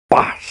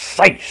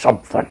Say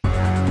something.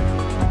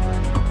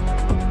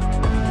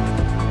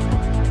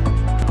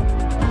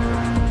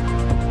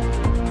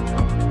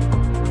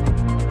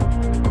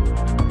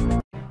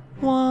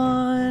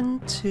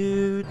 One,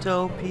 two,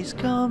 Dopey's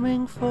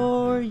coming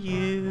for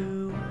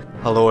you.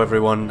 Hello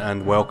everyone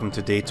and welcome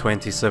to day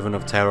 27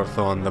 of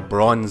Terrorthon, the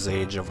Bronze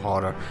Age of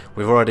horror.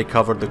 We've already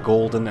covered the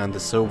Golden and the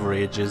Silver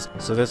Ages,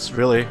 so this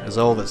really is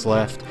all that's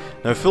left.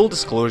 Now full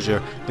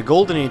disclosure, the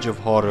Golden Age of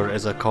horror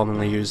is a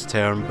commonly used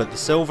term, but the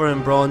Silver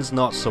and Bronze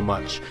not so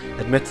much.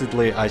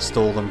 Admittedly, I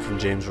stole them from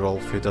James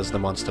Rolfe, who does the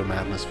Monster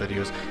Madness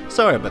videos.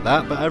 Sorry about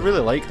that, but I really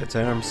like the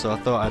terms, so I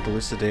thought I'd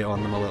elucidate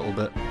on them a little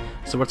bit.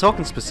 So we're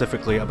talking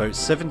specifically about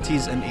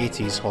 70s and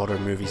 80s horror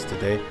movies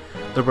today.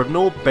 There were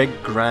no big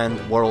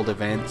grand world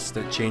events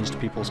that changed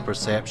people's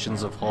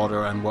perceptions of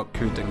horror and what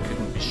could and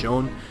couldn't be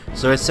shown.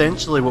 So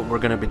essentially what we're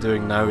going to be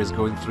doing now is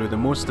going through the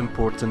most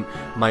important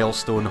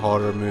milestone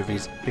horror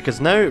movies,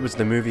 because now it was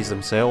the movies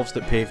themselves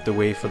that paved the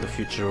way for the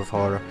future of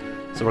horror.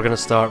 So we're going to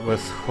start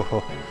with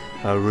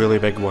a really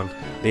big one,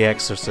 The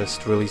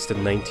Exorcist, released in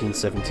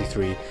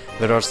 1973.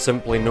 There are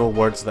simply no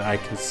words that I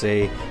can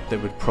say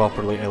that would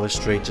properly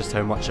illustrate just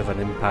how much of an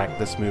impact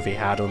this movie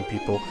had on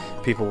people.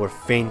 People were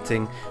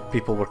fainting,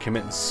 people were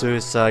committing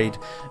suicide,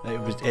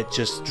 it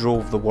just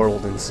drove the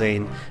world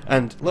insane.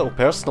 And little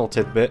personal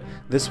tidbit,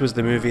 this was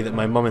the movie that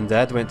my mum and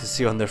dad went to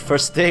see on their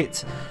first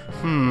date.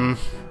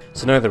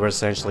 So now there were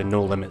essentially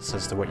no limits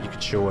as to what you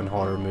could show in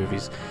horror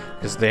movies,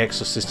 because The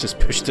Exorcist just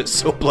pushed it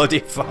so bloody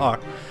far.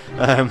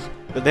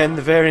 But then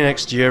the very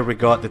next year we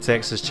got the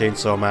Texas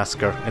Chainsaw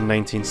Massacre in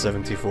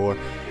 1974.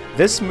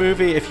 This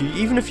movie,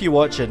 even if you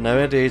watch it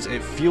nowadays,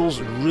 it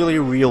feels really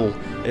real.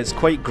 It's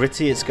quite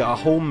gritty, it's got a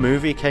home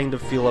movie kind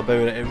of feel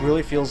about it. It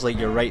really feels like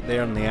you're right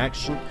there in the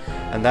action,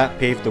 and that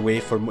paved the way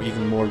for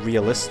even more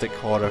realistic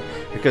horror,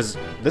 because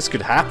this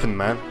could happen,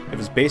 man. It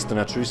was based on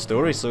a true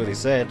story, so they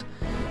said.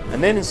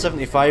 And then in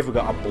 75 we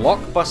got a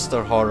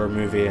blockbuster horror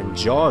movie in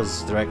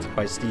Jaws, directed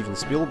by Steven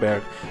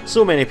Spielberg.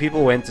 So many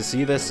people went to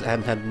see this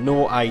and had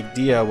no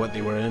idea what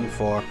they were in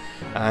for,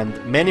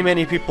 and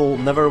many people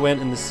never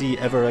went in the sea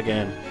ever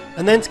again.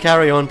 And then to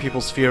carry on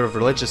people's fear of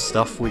religious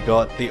stuff, we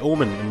got The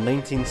Omen in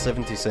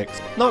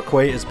 1976. Not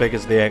quite as big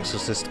as The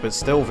Exorcist, but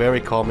still very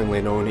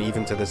commonly known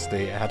even to this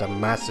day. It had a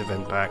massive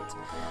impact.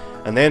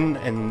 And then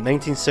in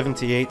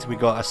 1978 we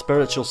got a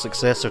spiritual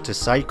successor to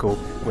Psycho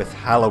with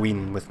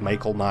Halloween with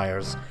Michael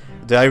Myers.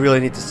 Do I really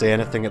need to say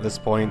anything at this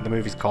point? The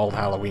movie's called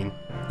Halloween,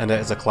 and it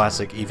is a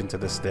classic even to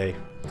this day.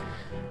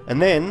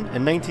 And then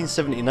in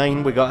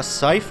 1979 we got a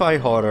sci-fi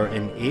horror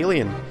in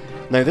Alien.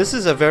 Now this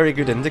is a very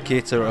good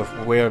indicator of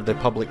where the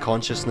public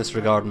consciousness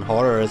regarding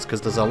horror is,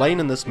 because there's a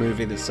line in this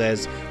movie that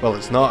says, well,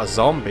 it's not a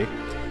zombie.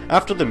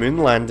 After the moon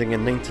landing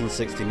in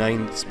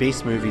 1969,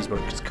 space movies were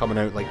just coming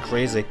out like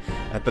crazy,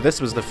 but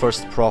this was the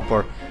first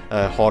proper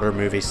horror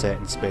movie set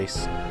in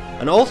space.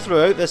 And all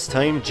throughout this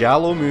time,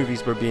 giallo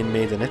movies were being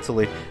made in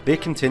Italy. They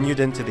continued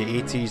into the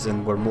 80s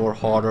and were more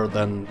horror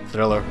than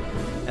thriller.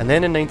 And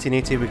then in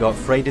 1980 we got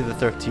Friday the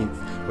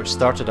 13th, which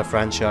started a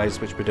franchise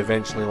which would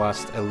eventually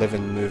last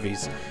 11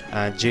 movies,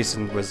 and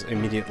Jason was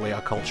immediately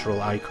a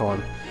cultural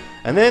icon.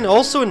 And then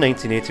also in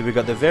 1980 we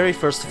got the very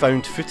first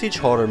found footage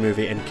horror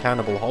movie in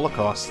Cannibal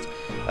Holocaust,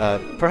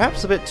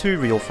 perhaps a bit too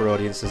real for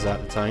audiences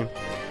at the time.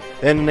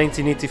 Then in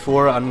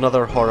 1984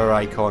 another horror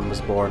icon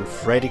was born,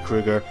 Freddy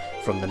Krueger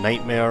from the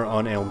Nightmare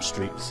on Elm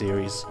Street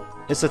series.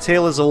 It's a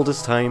tale as old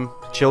as time.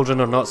 Children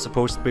are not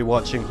supposed to be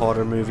watching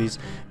horror movies,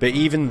 but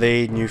even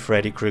they knew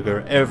Freddy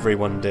Krueger,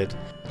 everyone did.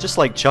 Just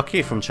like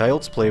Chucky from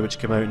Child's Play, which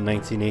came out in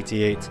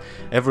 1988,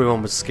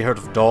 everyone was scared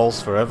of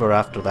dolls forever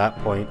after that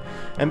point.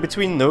 And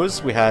between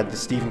those we had the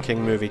Stephen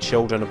King movie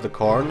Children of the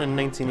Corn in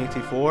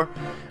 1984,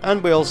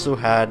 and we also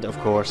had, of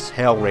course,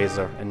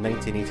 Hellraiser in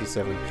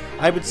 1987.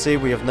 I would say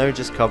we have now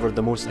just covered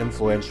the most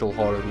influential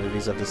horror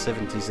movies of the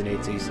 70s and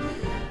 80s.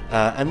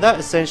 And that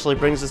essentially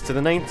brings us to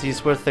the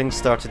 90s, where things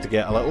started to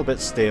get a little bit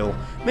stale.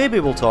 Maybe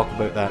we'll talk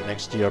about that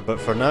next year, but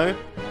for now,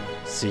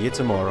 see you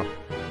tomorrow.